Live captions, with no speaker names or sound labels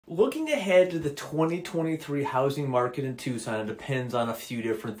Looking ahead to the 2023 housing market in Tucson depends on a few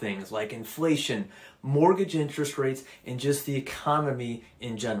different things like inflation, mortgage interest rates, and just the economy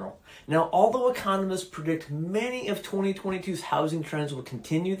in general. Now, although economists predict many of 2022's housing trends will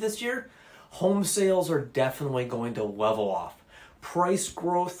continue this year, home sales are definitely going to level off. Price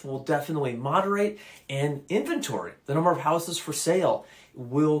growth will definitely moderate, and inventory, the number of houses for sale,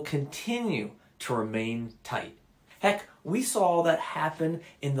 will continue to remain tight. Heck, we saw that happen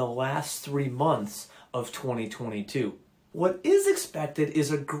in the last 3 months of 2022. What is expected is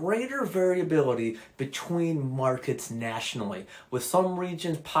a greater variability between markets nationally, with some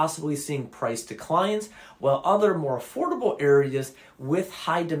regions possibly seeing price declines, while other more affordable areas with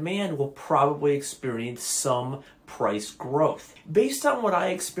high demand will probably experience some price growth. Based on what I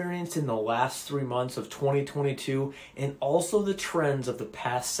experienced in the last 3 months of 2022 and also the trends of the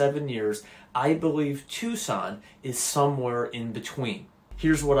past 7 years, I believe Tucson is somewhere in between.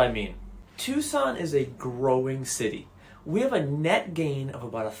 Here's what I mean. Tucson is a growing city. We have a net gain of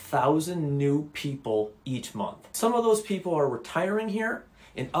about 1,000 new people each month. Some of those people are retiring here,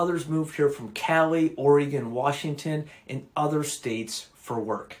 and others moved here from Cali, Oregon, Washington, and other states for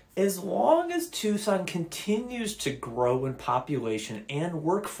work. As long as Tucson continues to grow in population and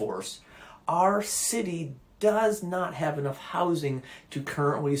workforce, our city does not have enough housing to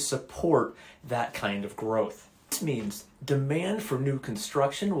currently support that kind of growth. This means demand for new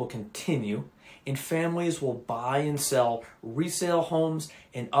construction will continue, and families will buy and sell resale homes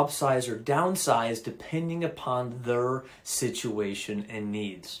and upsize or downsize depending upon their situation and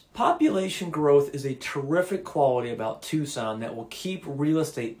needs. Population growth is a terrific quality about Tucson that will keep real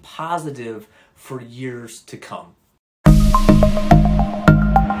estate positive for years to come.